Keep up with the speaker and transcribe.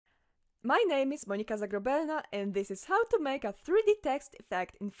My name is Monika Zagrobelna and this is how to make a 3D text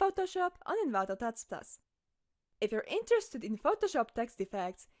effect in Photoshop on Envato Tuts Plus. If you're interested in Photoshop text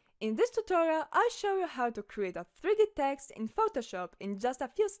effects, in this tutorial I'll show you how to create a 3D text in Photoshop in just a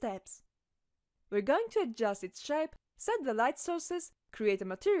few steps. We're going to adjust its shape, set the light sources, create a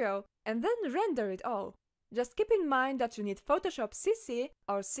material, and then render it all. Just keep in mind that you need Photoshop CC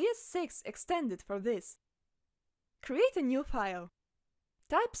or CS6 extended for this. Create a new file.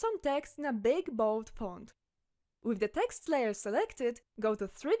 Type some text in a big bold font. With the text layer selected, go to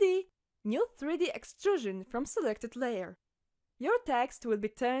 3D, New 3D Extrusion from selected layer. Your text will be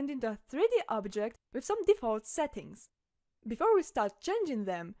turned into a 3D object with some default settings. Before we start changing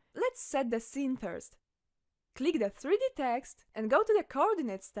them, let's set the scene first. Click the 3D text and go to the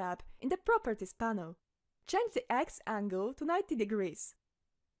Coordinates tab in the Properties panel. Change the X angle to 90 degrees.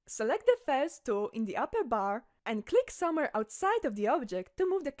 Select the first tool in the upper bar and click somewhere outside of the object to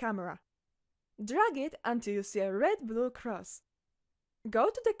move the camera. Drag it until you see a red-blue cross. Go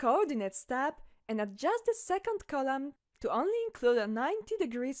to the Coordinates tab and adjust the second column to only include a 90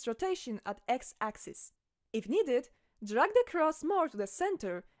 degrees rotation at X-axis. If needed, drag the cross more to the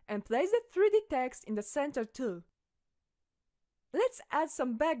center and place the 3D text in the center too. Let's add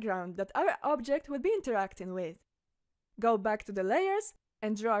some background that our object will be interacting with. Go back to the layers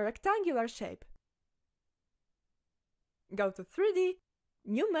and draw a rectangular shape. Go to 3D,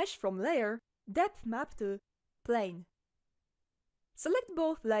 New Mesh from Layer, Depth Map to Plane. Select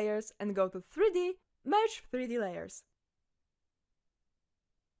both layers and go to 3D, Merge 3D Layers.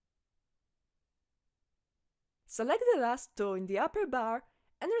 Select the last tool in the upper bar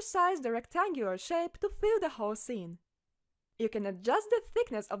and resize the rectangular shape to fill the whole scene. You can adjust the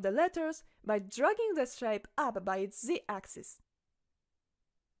thickness of the letters by dragging the shape up by its Z-axis.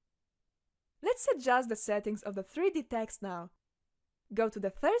 Let's adjust the settings of the 3D text now. Go to the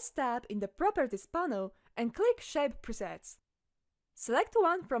first tab in the Properties panel and click Shape Presets. Select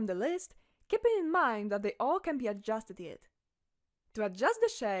one from the list, keeping in mind that they all can be adjusted yet. To adjust the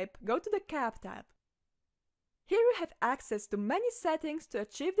shape, go to the Cap tab. Here you have access to many settings to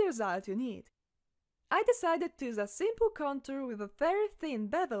achieve the result you need. I decided to use a simple contour with a very thin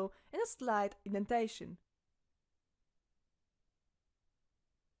bevel and a slight indentation.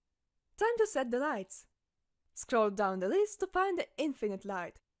 Time to set the lights. Scroll down the list to find the infinite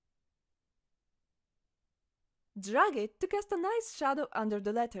light. Drag it to cast a nice shadow under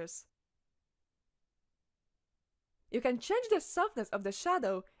the letters. You can change the softness of the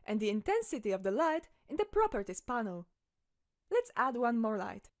shadow and the intensity of the light in the Properties panel. Let's add one more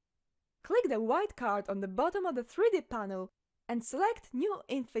light. Click the white card on the bottom of the 3D panel and select New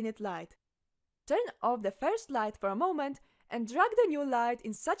Infinite Light. Turn off the first light for a moment and drag the new light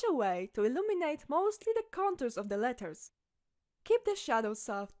in such a way to illuminate mostly the contours of the letters. Keep the shadow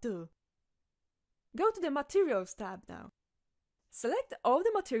soft too. Go to the Materials tab now. Select all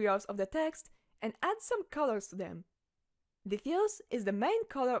the materials of the text and add some colors to them. Diffuse is the main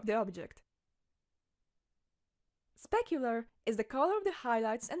color of the object. Specular is the color of the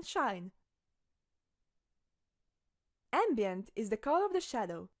highlights and shine. Ambient is the color of the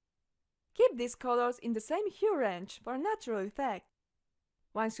shadow. Keep these colors in the same hue range for a natural effect.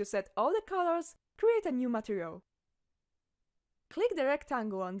 Once you set all the colors, create a new material. Click the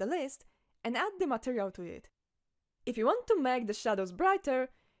rectangle on the list and add the material to it. If you want to make the shadows brighter,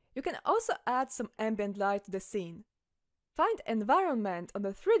 you can also add some ambient light to the scene. Find Environment on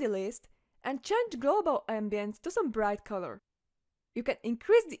the 3D list and change Global Ambient to some bright color. You can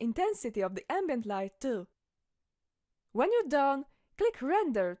increase the intensity of the ambient light too. When you're done, click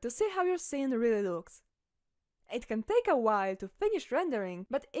Render to see how your scene really looks. It can take a while to finish rendering,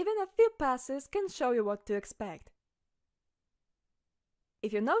 but even a few passes can show you what to expect.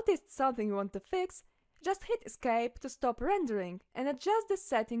 If you noticed something you want to fix, just hit Escape to stop rendering and adjust the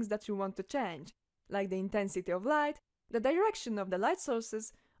settings that you want to change, like the intensity of light, the direction of the light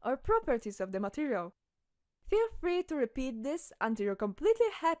sources, or properties of the material. Feel free to repeat this until you're completely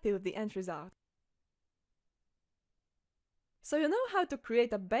happy with the end result. So you know how to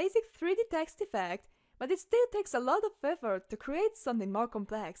create a basic 3D text effect, but it still takes a lot of effort to create something more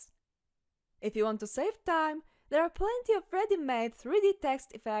complex. If you want to save time, there are plenty of ready-made 3D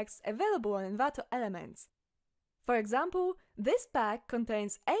text effects available on Envato Elements. For example, this pack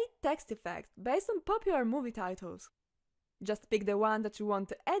contains 8 text effects based on popular movie titles. Just pick the one that you want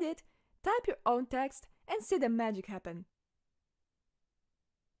to edit, type your own text, and see the magic happen.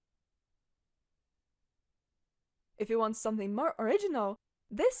 If you want something more original,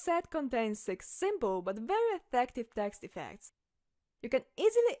 this set contains 6 simple but very effective text effects. You can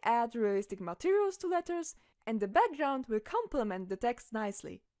easily add realistic materials to letters, and the background will complement the text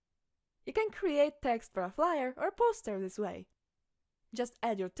nicely. You can create text for a flyer or poster this way. Just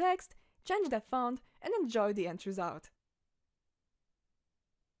add your text, change the font, and enjoy the end result.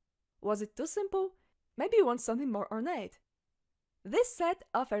 Was it too simple? Maybe you want something more ornate. This set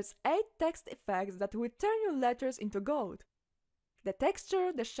offers 8 text effects that will turn your letters into gold. The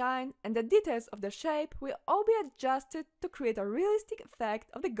texture, the shine, and the details of the shape will all be adjusted to create a realistic effect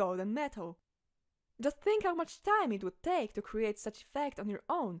of the golden metal. Just think how much time it would take to create such effect on your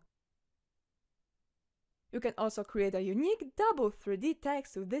own. You can also create a unique double 3D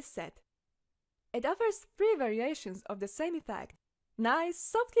text with this set. It offers 3 variations of the same effect. Nice,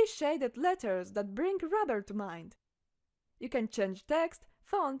 softly shaded letters that bring rubber to mind. You can change text,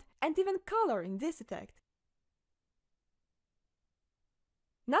 font, and even color in this effect.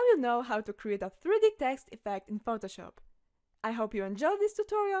 Now you know how to create a 3D text effect in Photoshop. I hope you enjoyed this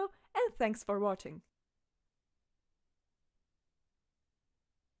tutorial and thanks for watching.